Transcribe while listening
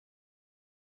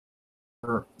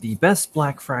the best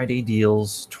Black Friday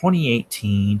deals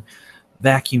 2018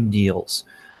 vacuum deals.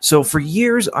 So for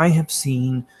years, I have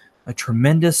seen a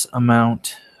tremendous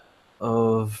amount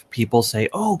of people say,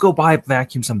 oh, go buy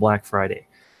vacuums on Black Friday.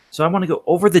 So I want to go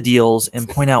over the deals and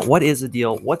point out what is a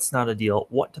deal, what's not a deal,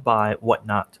 what to buy, what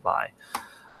not to buy.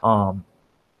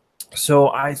 So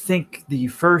I think the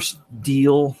first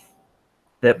deal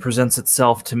that presents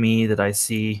itself to me that I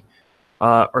see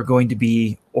are going to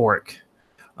be Oric.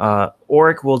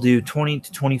 Oric will do 20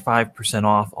 to 25%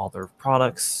 off all their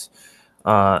products,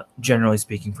 generally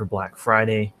speaking, for Black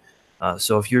Friday.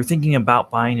 So if you're thinking about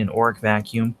buying an Oric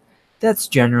vacuum, that's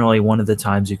generally one of the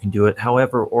times you can do it.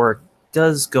 However, Oric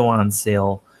does go on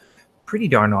sale pretty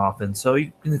darn often, so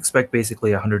you can expect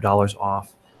basically $100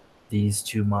 off these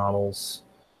two models.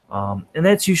 And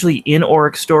that's usually in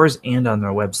Oric stores and on their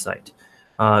website.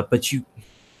 But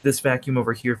this vacuum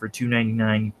over here for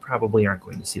 $299, you probably aren't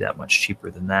going to see that much cheaper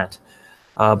than that.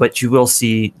 But you will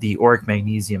see the Oric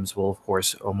magnesiums will, of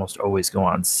course, almost always go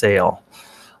on sale,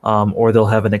 or they'll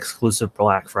have an exclusive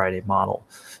Black Friday model.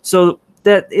 So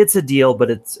that it's a deal,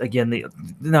 but it's, again, they're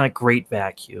not great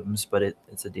vacuums, but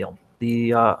it's a deal.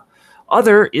 The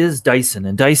other is Dyson,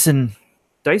 and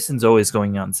Dyson's always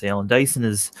going on sale, and Dyson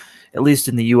is, at least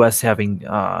in the U.S., having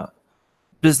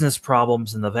business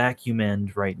problems in the vacuum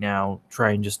end right now,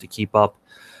 trying just to keep up.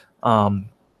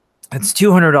 It's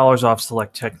 $200 off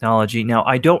select technology. Now,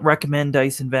 I don't recommend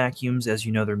Dyson vacuums. As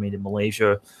you know, they're made in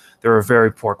Malaysia. They're of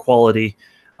very poor quality,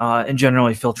 and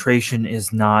generally filtration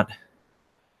is not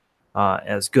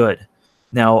as good.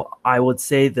 Now, I would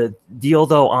say the deal,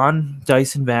 though, on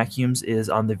Dyson vacuums is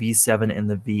on the V7 and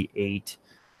the V8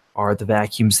 are the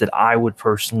vacuums that I would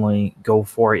personally go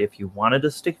for if you wanted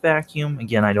a stick vacuum.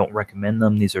 Again, I don't recommend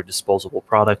them. These are disposable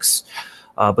products.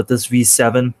 But this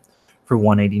V7 for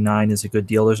 $189 is a good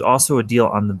deal. There's also a deal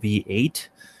on the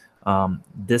V8.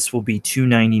 This will be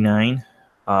 $299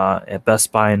 at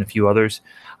Best Buy and a few others.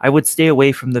 I would stay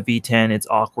away from the V10. It's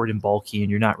awkward and bulky,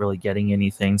 and you're not really getting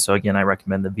anything. So again, I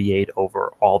recommend the V8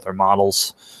 over all their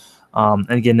models. And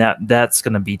again, that's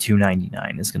going to be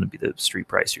 $299 is going to be the street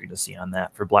price you're going to see on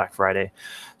that for Black Friday.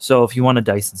 So if you want a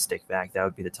Dyson stick vac, that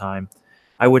would be the time.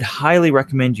 I would highly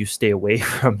recommend you stay away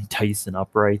from Dyson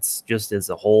uprights just as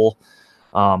a whole.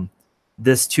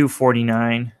 This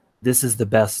 $249, this is the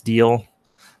best deal.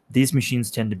 These machines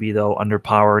tend to be, though,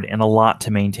 underpowered and a lot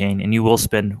to maintain, and you will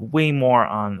spend way more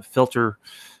on filter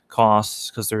costs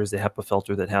because there is a HEPA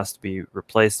filter that has to be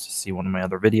replaced. See one of my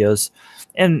other videos,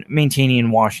 and maintaining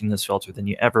and washing this filter than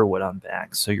you ever would on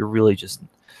vacs. So you're really just,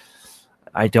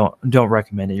 I don't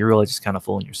recommend it. You're really just kind of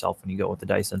fooling yourself when you go with the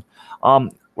Dyson.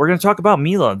 We're going to talk about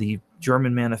Miele, the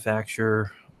German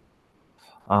manufacturer.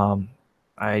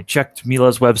 I checked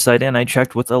Miele's website and I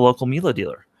checked with a local Miele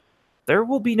dealer. There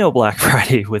will be no Black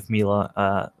Friday with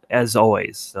Miele, as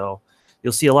always. So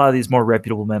you'll see a lot of these more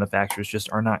reputable manufacturers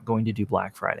just are not going to do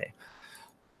Black Friday.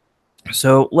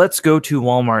 So let's go to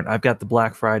Walmart. I've got the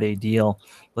Black Friday deal.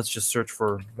 Let's just search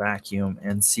for vacuum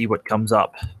and see what comes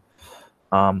up.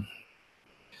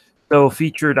 So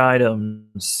featured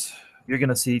items, you're going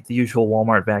to see the usual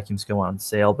Walmart vacuums go on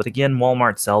sale. But again,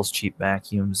 Walmart sells cheap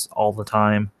vacuums all the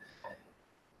time.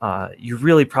 You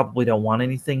really probably don't want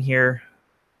anything here.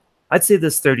 I'd say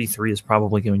this 33 is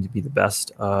probably going to be the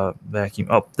best vacuum.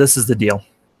 Oh, this is the deal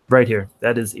right here.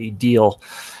 That is a deal.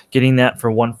 Getting that for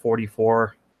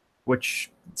 $144, which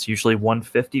it's usually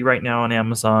 $150 right now on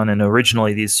Amazon, and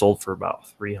originally these sold for about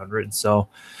 $300. So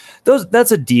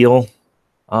that's a deal,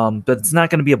 but it's not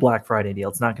going to be a Black Friday deal.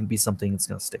 It's not going to be something that's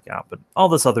going to stick out. But all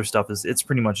this other stuff it's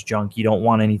pretty much junk. You don't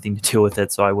want anything to do with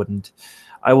it, so I wouldn't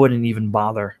even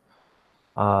bother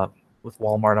with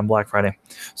Walmart on Black Friday.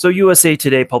 So USA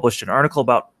Today published an article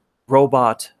about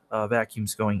robot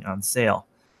vacuums going on sale.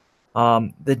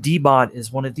 The D-Bot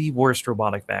is one of the worst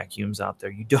robotic vacuums out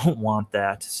there. You don't want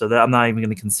that. So I'm not even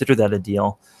going to consider that a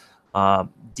deal.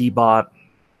 D-Bot,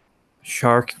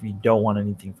 Shark, you don't want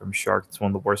anything from Shark. It's one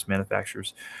of the worst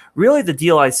manufacturers. Really, the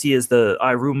deal I see is the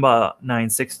iRoomba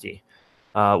 960,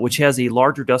 which has a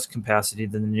larger dust capacity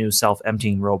than the new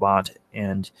self-emptying robot,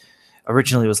 and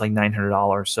originally it was like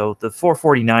 $900. So the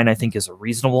 $449 I think is a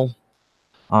reasonable.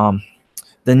 The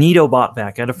NeatoBot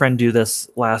vac, I had a friend do this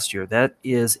last year. That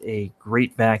is a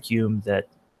great vacuum that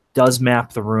does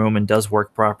map the room and does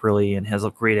work properly and has a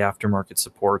great aftermarket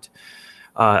support.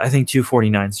 I think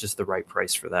 $249 is just the right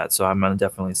price for that. So I'm going to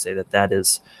definitely say that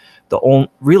is the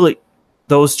only, really,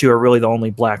 those two are really the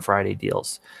only Black Friday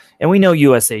deals. And we know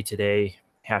USA Today,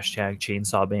 hashtag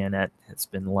chainsaw bayonet, it's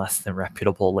been less than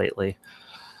reputable lately.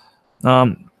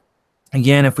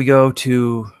 Again, if we go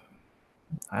to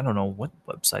I don't know what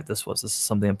website this was. This is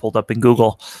something I pulled up in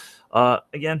Google.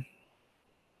 Again,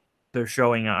 they're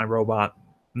showing iRobot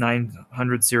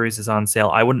 900 series is on sale.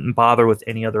 I wouldn't bother with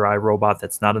any other iRobot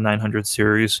that's not a 900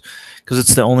 series because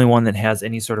it's the only one that has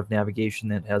any sort of navigation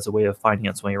that has a way of finding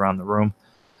its way around the room.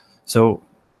 So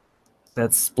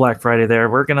that's Black Friday there.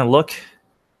 We're going to look.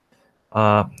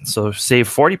 So save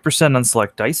 40% on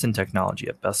select Dyson technology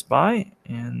at Best Buy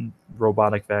and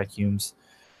robotic vacuums.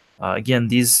 Again,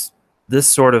 this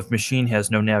sort of machine has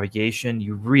no navigation.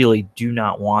 You really do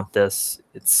not want this.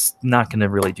 It's not going to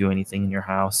really do anything in your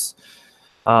house.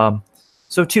 So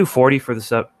 $240 for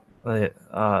the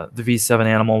V7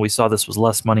 Animal. We saw this was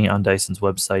less money on Dyson's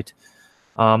website.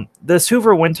 This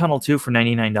Hoover Wind Tunnel 2 for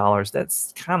 $99.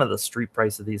 That's kind of the street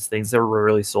price of these things. They're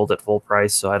rarely sold at full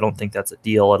price, so I don't think that's a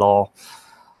deal at all.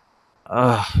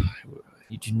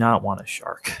 You do not want a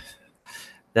Shark.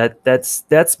 That's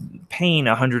paying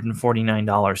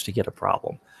 $149 to get a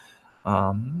problem.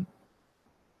 Again,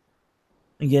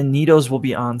 Nitos will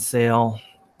be on sale.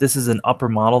 This is an upper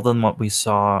model than what we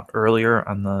saw earlier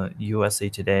on the USA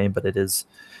Today, but it is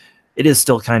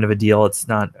still kind of a deal. It's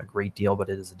not a great deal, but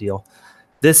it is a deal.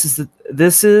 This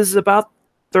is about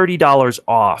 $30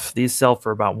 off. These sell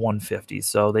for about $150,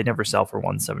 so they never sell for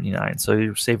 $179. So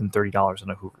you're saving $30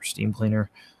 on a Hoover steam cleaner.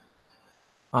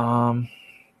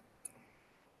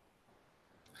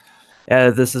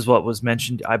 This is what was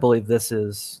mentioned. I believe this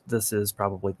is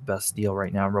probably the best deal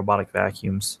right now in robotic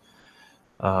vacuums.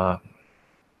 Again,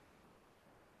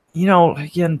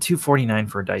 $249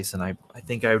 for a Dyson. I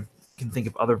think I can think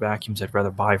of other vacuums I'd rather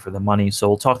buy for the money. So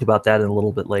we'll talk about that in a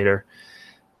little bit later.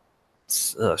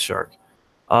 Shark.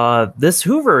 This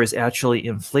Hoover is actually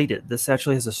inflated. This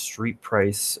actually has a street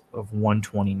price of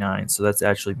 $129, so that's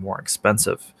actually more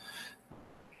expensive.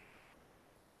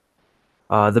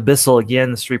 The Bissell,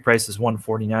 again, the street price is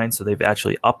 $149, so they've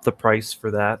actually upped the price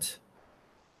for that.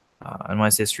 And when I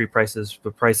say street prices,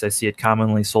 the price I see it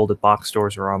commonly sold at box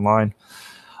stores or online.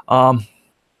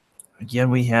 Again,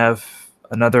 we have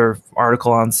another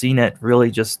article on CNET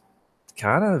really just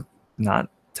kind of not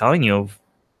telling you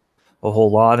a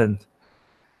whole lot. And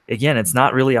again, it's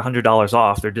not really $100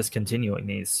 off. They're discontinuing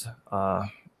these. There'll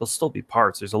still be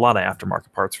parts. There's a lot of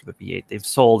aftermarket parts for the V8. They've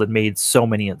sold and made so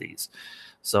many of these.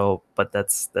 So, but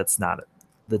that's not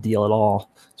the deal at all.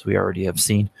 So we already have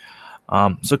seen.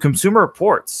 So Consumer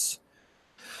Reports.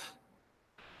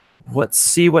 Let's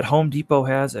see what Home Depot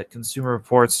has at Consumer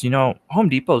Reports. Home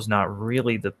Depot's not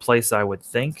really the place I would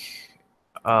think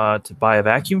to buy a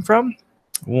vacuum from.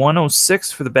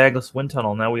 $106 for the bagless wind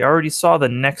tunnel. Now, we already saw the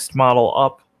next model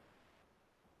up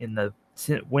in the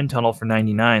wind tunnel for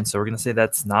 $99, so we're going to say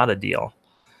that's not a deal.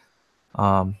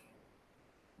 Wow,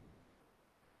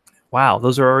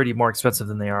 those are already more expensive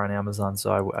than they are on Amazon,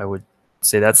 so I would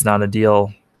say that's not a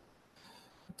deal.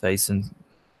 Dyson.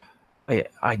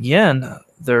 Again,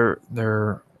 they're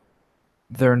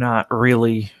not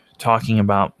really talking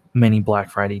about many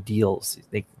Black Friday deals.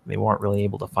 They weren't really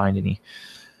able to find any.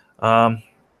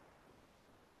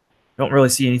 Don't really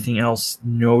see anything else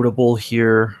notable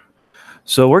here.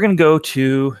 So we're going to go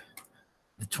to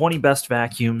the 20 best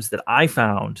vacuums that I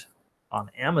found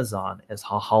on Amazon as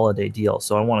a holiday deal.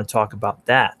 So I want to talk about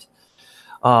that.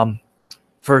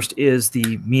 First is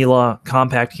the Miele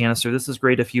compact canister. This is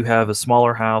great if you have a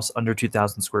smaller house under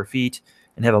 2,000 square feet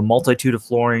and have a multitude of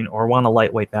flooring or want a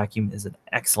lightweight vacuum. Is an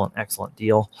excellent, excellent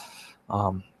deal.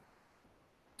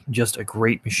 Just a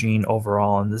great machine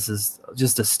overall, and this is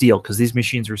just a steal because these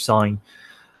machines were selling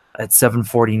at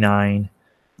 $749.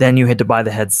 Then you had to buy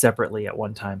the heads separately at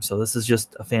one time. So this is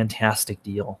just a fantastic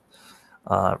deal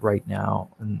right now,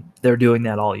 and they're doing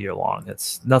that all year long.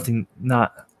 It's nothing,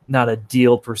 not a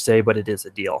deal per se, but it is a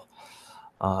deal.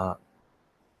 The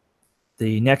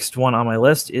next one on my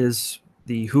list is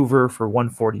the Hoover for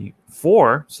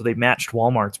 $144. So they matched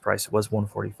Walmart's price. It was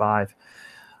 $145.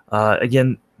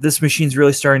 Again, this machine's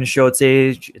really starting to show its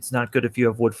age. It's not good if you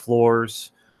have wood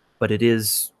floors, but it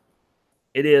is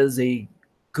a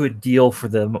good deal for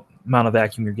the amount of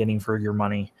vacuum you're getting for your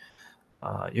money.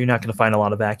 You're not going to find a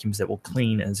lot of vacuums that will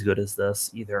clean as good as this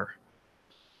either.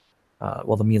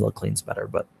 Well, the Miele cleans better,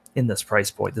 but in this price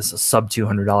point, this is a sub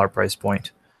 $200 price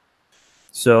point.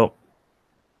 So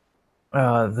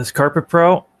this Carpet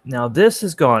Pro, now this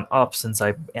has gone up since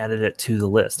I added it to the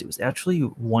list. It was actually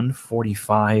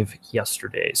 $145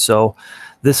 yesterday. So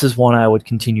this is one I would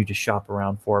continue to shop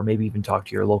around for, maybe even talk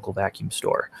to your local vacuum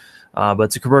store. But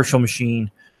it's a commercial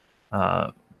machine.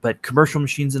 But commercial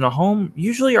machines in a home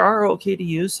usually are okay to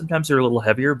use. Sometimes they're a little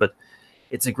heavier, but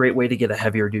it's a great way to get a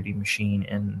heavier duty machine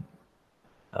and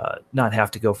not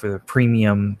have to go for the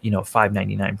premium,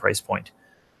 $599 price point.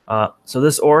 So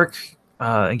this Oric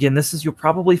Again, you'll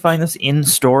probably find this in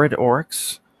store at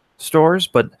Oryx stores,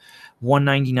 but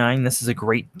 $199. This is a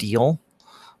great deal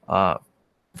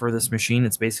for this machine.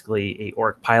 It's basically a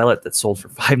Oryx Pilot that's sold for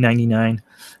 $599.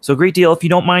 So a great deal. If you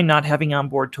don't mind not having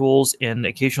onboard tools and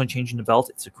occasionally changing the belt,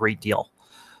 it's a great deal.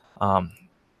 On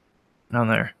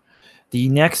there. The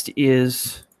next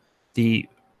is the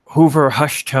Hoover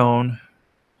Hush Tone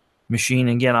machine.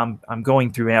 Again, I'm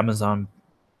going through Amazon,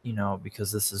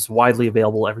 because this is widely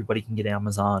available. Everybody can get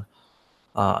Amazon.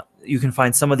 You can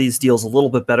find some of these deals a little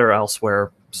bit better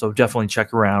elsewhere, so definitely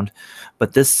check around.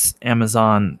 But this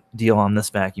Amazon deal on this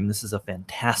vacuum, this is a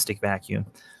fantastic vacuum.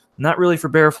 Not really for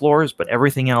bare floors, but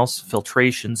everything else,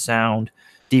 filtration, sound,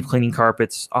 deep cleaning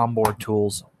carpets, onboard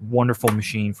tools, wonderful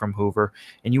machine from Hoover.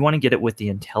 And you want to get it with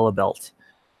the IntelliBelt.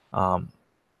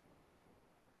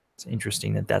 It's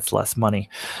interesting that that's less money,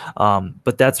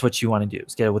 but that's what you want to do,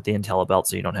 is get it with the IntelliBelt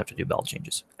so you don't have to do belt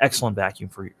changes. Excellent vacuum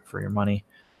for your money.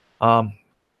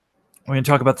 We're going to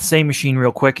talk about the same machine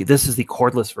real quick. This is the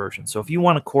cordless version. So if you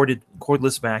want a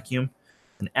cordless vacuum,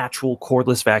 an actual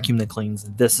cordless vacuum that cleans,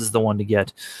 this is the one to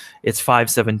get. It's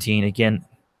 $517. Again,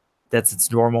 that's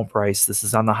its normal price. This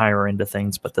is on the higher end of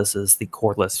things, but this is the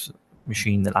cordless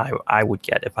machine that I would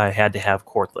get if I had to have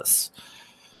cordless.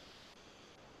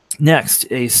 Next,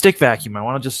 a stick vacuum.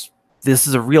 This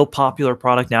is a real popular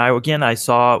product now. Again,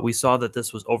 we saw that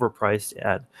this was overpriced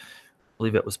at, I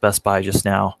believe it was Best Buy just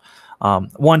now.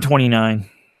 $129.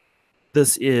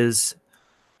 This is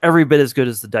every bit as good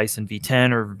as the Dyson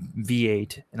V10 or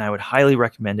V8, and I would highly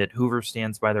recommend it. Hoover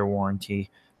stands by their warranty.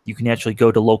 You can actually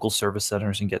go to local service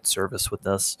centers and get service with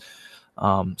this.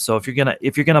 So if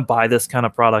you're gonna buy this kind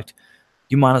of product,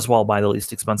 you might as well buy the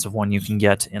least expensive one you can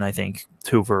get. And I think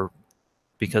Hoover,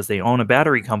 because they own a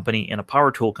battery company and a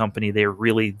power tool company, they're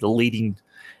really the leading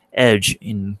edge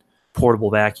in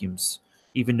portable vacuums,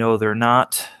 even though they're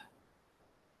not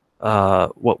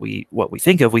what we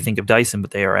think of. We think of Dyson,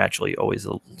 but they are actually always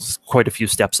quite a few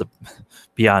steps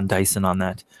beyond Dyson on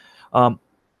that.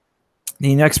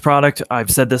 The next product,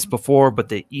 I've said this before, but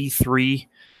the E3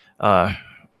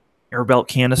 air belt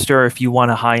canister. If you want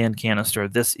a high-end canister,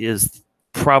 this is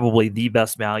probably the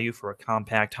best value for a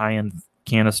compact high-end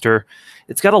canister.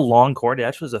 It's got a long cord. It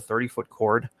actually is a 30-foot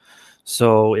cord,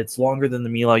 so it's longer than the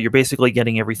Miele. You're basically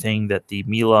getting everything that the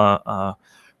Miele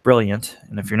Brilliant,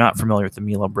 and if you're not familiar with the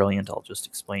Miele Brilliant, I'll just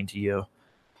explain to you.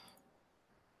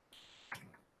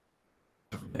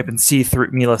 Type in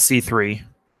C3, Miele C3.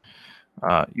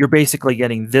 You're basically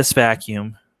getting this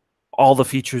vacuum, all the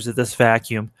features of this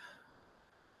vacuum,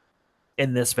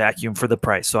 in this vacuum for the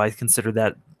price. So I consider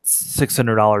that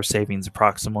 $600 savings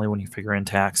approximately when you figure in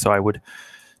tax. So I would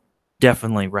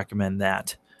definitely recommend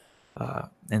that.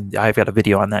 And I've got a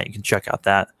video on that. You can check out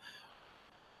that.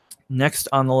 Next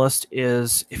on the list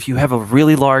is if you have a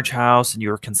really large house and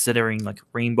you're considering like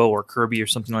Rainbow or Kirby or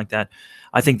something like that,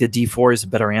 I think the D4 is a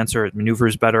better answer. It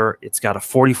maneuvers better. It's got a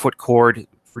 40-foot cord,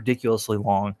 ridiculously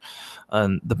long.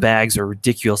 The bags are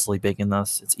ridiculously big in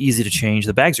this. It's easy to change.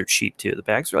 The bags are cheap too. The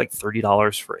bags are like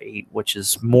 $30 for 8, which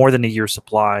is more than a year's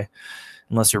supply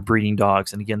unless you're breeding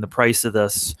dogs. And again, the price of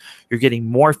this, you're getting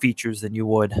more features than you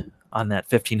would on that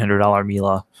 $1,500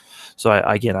 Miele. So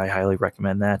I highly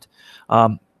recommend that.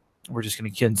 We're just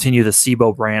going to continue the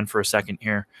SIBO brand for a second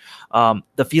here.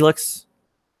 The Felix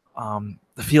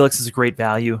is a great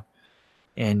value,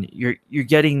 and you're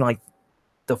getting like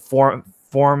the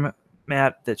format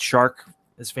that Shark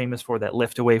is famous for, that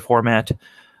lift away format,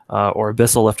 or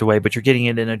Abyssal lift away, but you're getting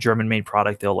it in a German-made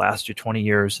product. They'll last you 20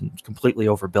 years and completely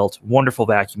overbuilt. Wonderful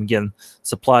vacuum. Again,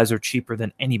 supplies are cheaper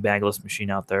than any bagless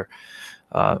machine out there,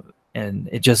 and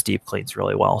it just deep cleans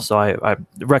really well. So I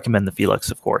recommend the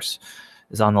Felix, of course,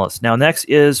 is on the list. Now, next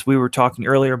is, we were talking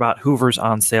earlier about Hoover's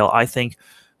on sale. I think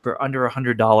for under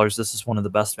 $100, this is one of the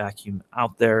best vacuum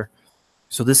out there.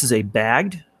 So this is a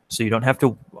bagged, so you don't have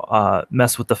to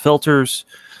mess with the filters.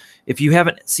 If you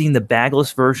haven't seen the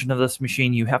bagless version of this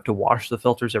machine, you have to wash the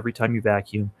filters every time you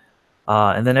vacuum.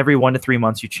 And then every 1 to 3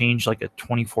 months, you change like a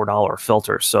 $24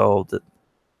 filter. So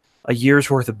a year's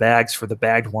worth of bags for the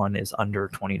bagged one is under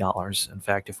 $20. In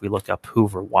fact, if we look up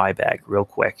Hoover Y bag real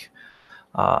quick,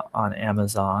 on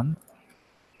Amazon.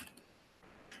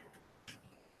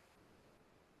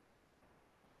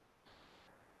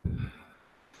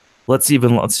 Let's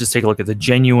just take a look at the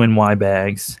genuine Y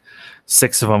bags.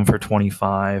 6 of them for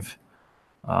 $25.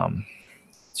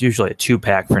 It's usually a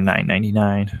 2-pack for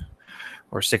 $9.99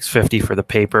 or $6.50 for the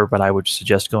paper, but I would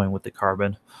suggest going with the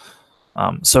carbon.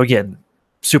 So again,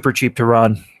 super cheap to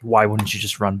run. Why wouldn't you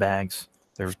just run bags?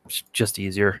 They're just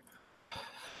easier.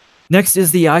 Next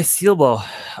is the iSealable,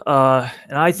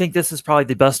 and I think this is probably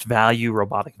the best value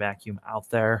robotic vacuum out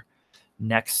there.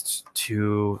 next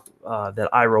to that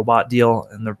iRobot deal.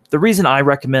 And the reason I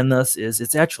recommend this is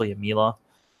it's actually a Miele.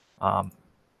 So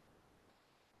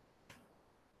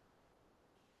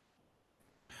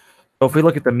if we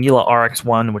look at the Miele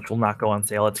RX1, which will not go on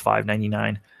sale, it's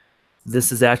 $599.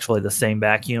 This is actually the same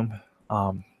vacuum.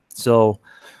 So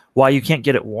while you can't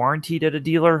get it warranted at a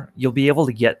dealer, you'll be able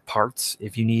to get parts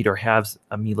if you need or have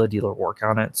a Miele dealer work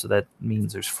on it. So that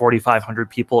means there's 4,500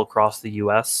 people across the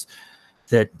U.S.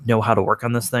 that know how to work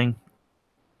on this thing.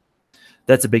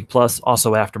 That's a big plus.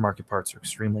 Also, aftermarket parts are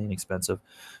extremely inexpensive.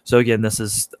 So again, this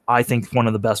is, I think, one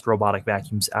of the best robotic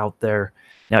vacuums out there.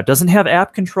 Now, it doesn't have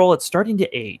app control. It's starting to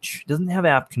age. It doesn't have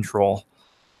app control.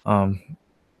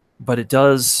 But it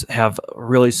does have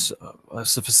really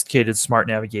sophisticated smart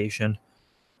navigation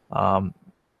in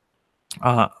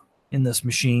this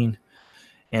machine.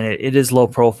 And it is low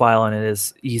profile and it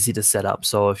is easy to set up.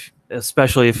 So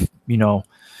especially if you're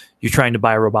trying to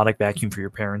buy a robotic vacuum for your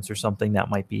parents or something, that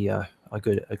might be a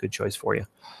good choice for you.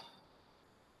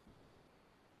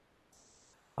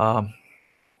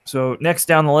 So next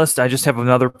down the list, I just have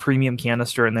another premium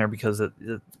canister in there because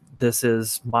this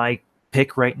is my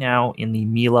pick right now in the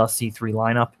Miele C3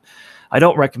 lineup. I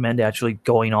don't recommend actually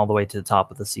going all the way to the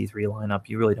top of the C3 lineup.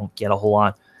 You really don't get a whole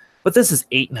lot. But this is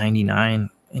 $899,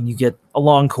 and you get a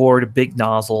long cord, a big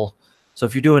nozzle. So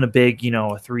if you're doing a big,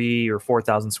 a 3,000 or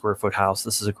 4,000 square foot house,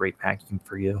 this is a great vacuum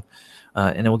for you.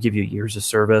 And it will give you years of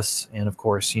service. And of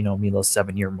course, Miele's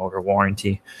 7-year motor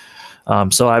warranty.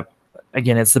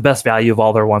 Again, it's the best value of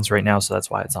all their ones right now. So that's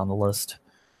why it's on the list.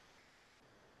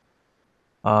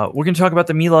 We're going to talk about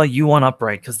the Miele U1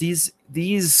 upright because these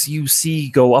you see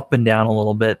go up and down a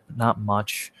little bit, not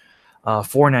much.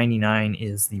 $499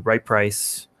 is the right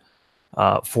price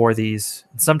for these.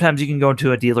 Sometimes you can go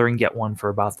to a dealer and get one for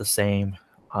about the same.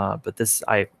 But this,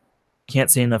 I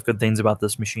can't say enough good things about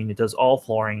this machine. It does all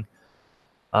flooring.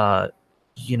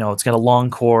 It's got a long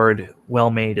cord,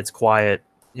 well made. It's quiet.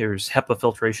 There's HEPA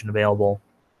filtration available.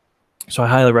 So I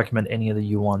highly recommend any of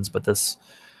the U1s. But this,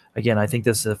 again, I think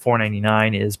this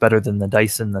 $499 is better than the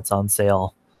Dyson that's on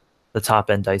sale, the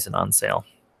top-end Dyson on sale.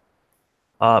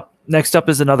 Next up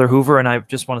is another Hoover, and I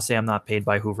just want to say I'm not paid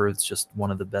by Hoover. It's just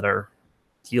one of the better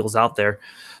deals out there.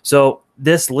 So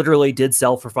this literally did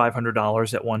sell for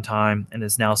 $500 at one time and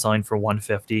is now selling for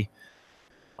 $150.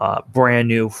 Brand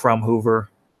new from Hoover.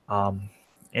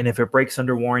 And if it breaks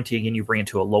under warranty, again, you bring it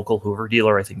to a local Hoover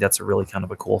dealer. I think that's a really kind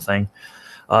of a cool thing.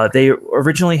 They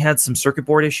originally had some circuit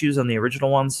board issues on the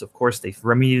original ones. Of course, they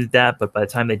remedied that, but by the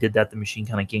time they did that, the machine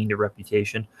kind of gained a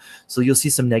reputation. So you'll see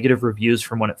some negative reviews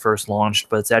from when it first launched,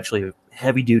 but it's actually a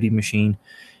heavy-duty machine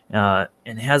and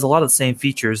it has a lot of the same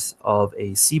features of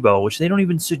a SIBO, which they don't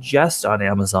even suggest on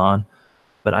Amazon.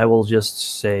 But I will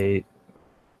just say,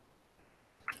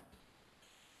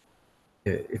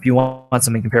 if you want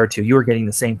something compared to, you are getting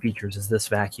the same features as this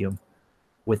vacuum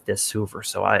with this Hoover.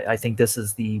 So I think this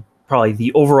is probably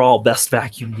the overall best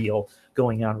vacuum deal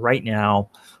going on right now,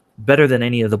 better than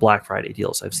any of the Black Friday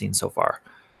deals I've seen so far.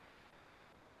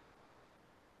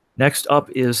 Next up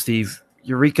is the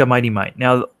Eureka Mighty Mite.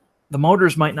 Now, the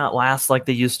motors might not last like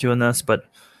they used to in this, but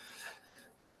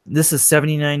this is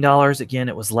 $79. Again,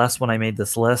 it was less when I made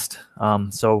this list.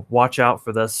 So watch out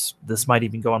for this. This might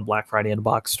even go on Black Friday in a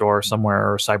box store somewhere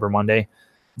or Cyber Monday.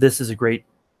 This is a great,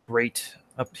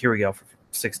 here we go, for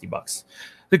 $60.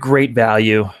 The great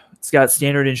value. It's got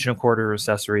standard 1.25"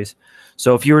 accessories.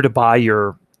 So if you were to buy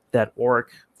that Oric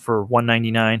for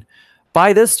 $199,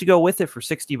 buy this to go with it for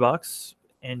 $60,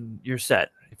 and you're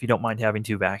set if you don't mind having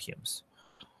two vacuums.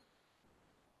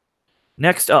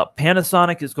 Next up,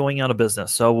 Panasonic is going out of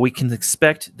business. So we can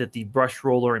expect that the brush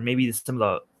roller and maybe some of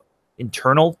the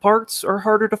internal parts are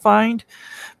harder to find,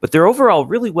 but they're overall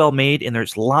really well made, and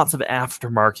there's lots of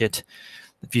aftermarket.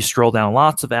 If you scroll down,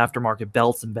 lots of aftermarket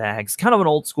belts and bags. Kind of an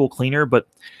old school cleaner, but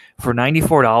for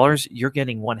 $94, you're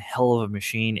getting one hell of a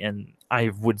machine, and I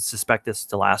would suspect this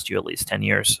to last you at least 10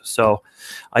 years. So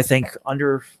I think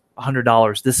under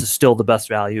 $100, this is still the best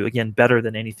value. Again, better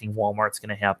than anything Walmart's going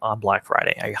to have on Black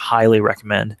Friday. I highly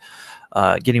recommend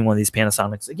getting one of these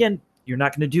Panasonics. Again, you're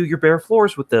not going to do your bare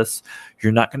floors with this.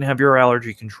 You're not going to have your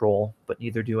allergy control, but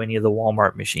neither do any of the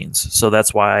Walmart machines. So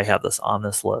that's why I have this on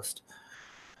this list.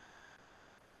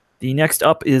 The next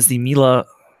up is the Miele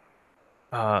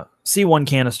C1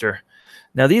 canister.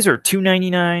 Now, these are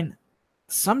 $299.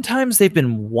 Sometimes they've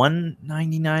been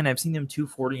 $199. I've seen them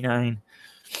 $249.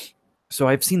 So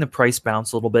I've seen the price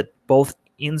bounce a little bit, both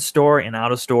in-store and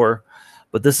out-of-store.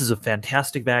 But this is a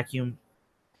fantastic vacuum.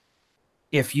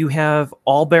 If you have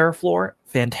all bare floor,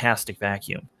 fantastic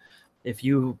vacuum. If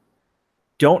you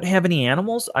don't have any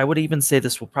animals, I would even say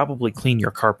this will probably clean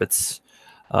your carpets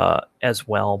as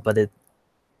well, but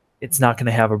it's not going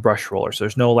to have a brush roller, so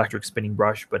there's no electric spinning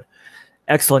brush, but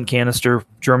excellent canister,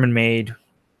 German made,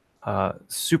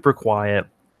 super quiet.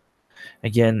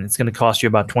 Again, it's going to cost you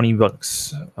about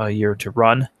 $20 a year to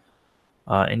run,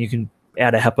 and you can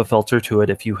add a HEPA filter to it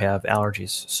if you have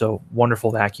allergies. So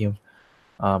wonderful vacuum.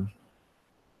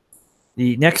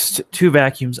 The next two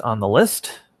vacuums on the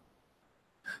list.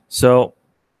 So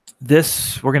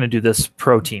we're going to do this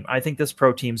Pro Team. I think this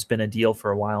Pro Team's been a deal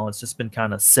for a while. It's just been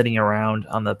kind of sitting around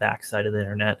on the backside of the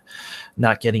internet,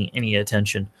 not getting any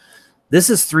attention. This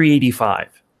is $385.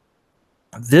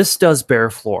 This does bare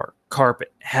floor,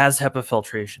 carpet, has HEPA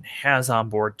filtration, has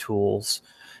onboard tools,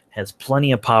 has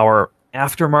plenty of power,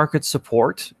 aftermarket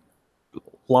support,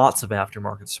 lots of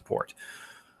aftermarket support.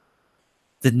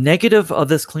 The negative of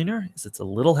this cleaner is it's a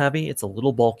little heavy, it's a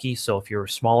little bulky. So if you're a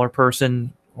smaller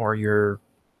person or you're,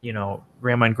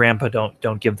 grandma and grandpa,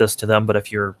 don't give this to them. But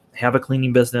if you have a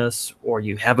cleaning business or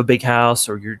you have a big house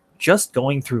or you're just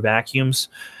going through vacuums,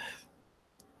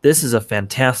 this is a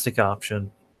fantastic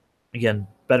option. Again,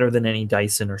 better than any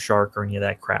Dyson or Shark or any of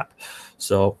that crap.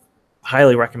 So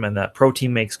highly recommend that. Pro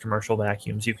Team makes commercial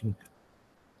vacuums. You can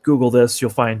Google this.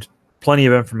 You'll find plenty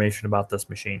of information about this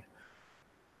machine.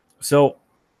 So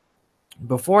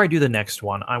before I do the next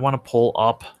one, I want to pull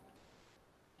up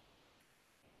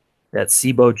that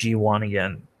Sebo G1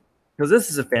 again, because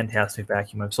this is a fantastic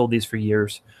vacuum. I've sold these for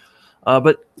years.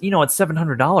 But, it's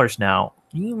 $700 now.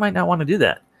 You might not want to do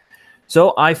that.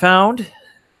 So I found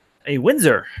a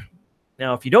Windsor.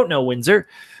 Now, if you don't know Windsor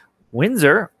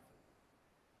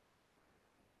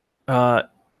and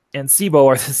Sebo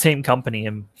are the same company.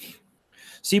 And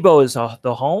Sebo is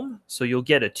the home, so you'll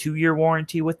get a 2-year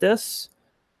warranty with this.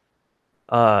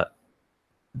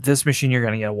 This machine, you're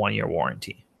going to get a 1-year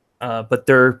warranty. But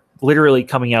they're literally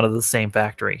coming out of the same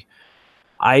factory.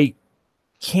 I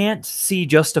can't see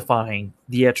justifying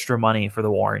the extra money for the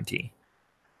warranty,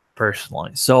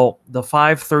 personally. So the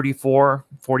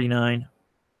 $534.49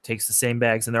 takes the same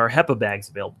bags, and there are HEPA bags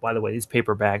available. By the way, these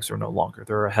paper bags are no longer.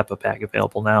 There are a HEPA bag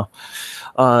available now.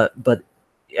 But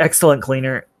excellent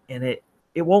cleaner, and it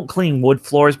won't clean wood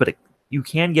floors, but you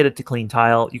can get it to clean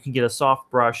tile. You can get a soft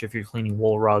brush if you're cleaning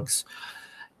wool rugs.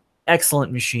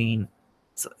 Excellent machine.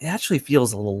 So it actually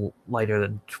feels a little lighter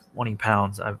than 20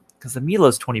 pounds because the Mila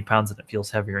is 20 pounds and it feels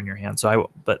heavier in your hand.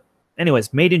 But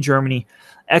anyways, made in Germany,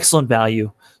 excellent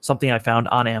value, something I found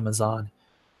on Amazon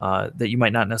that you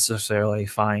might not necessarily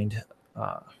find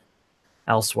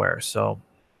elsewhere. So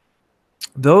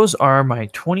those are my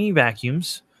 20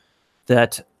 vacuums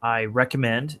that I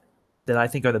recommend, that I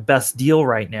think are the best deal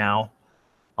right now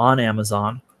on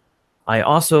Amazon. I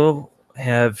also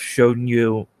have shown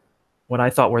you what I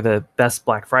thought were the best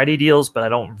Black Friday deals, but I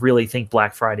don't really think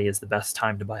Black Friday is the best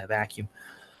time to buy a vacuum.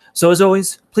 So as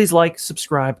always, please like,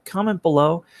 subscribe, comment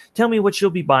below. Tell me what you'll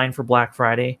be buying for Black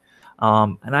Friday.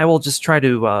 And I will just try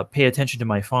to pay attention to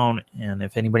my phone. And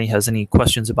if anybody has any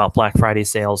questions about Black Friday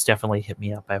sales, definitely hit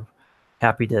me up. I'm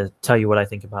happy to tell you what I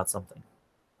think about something.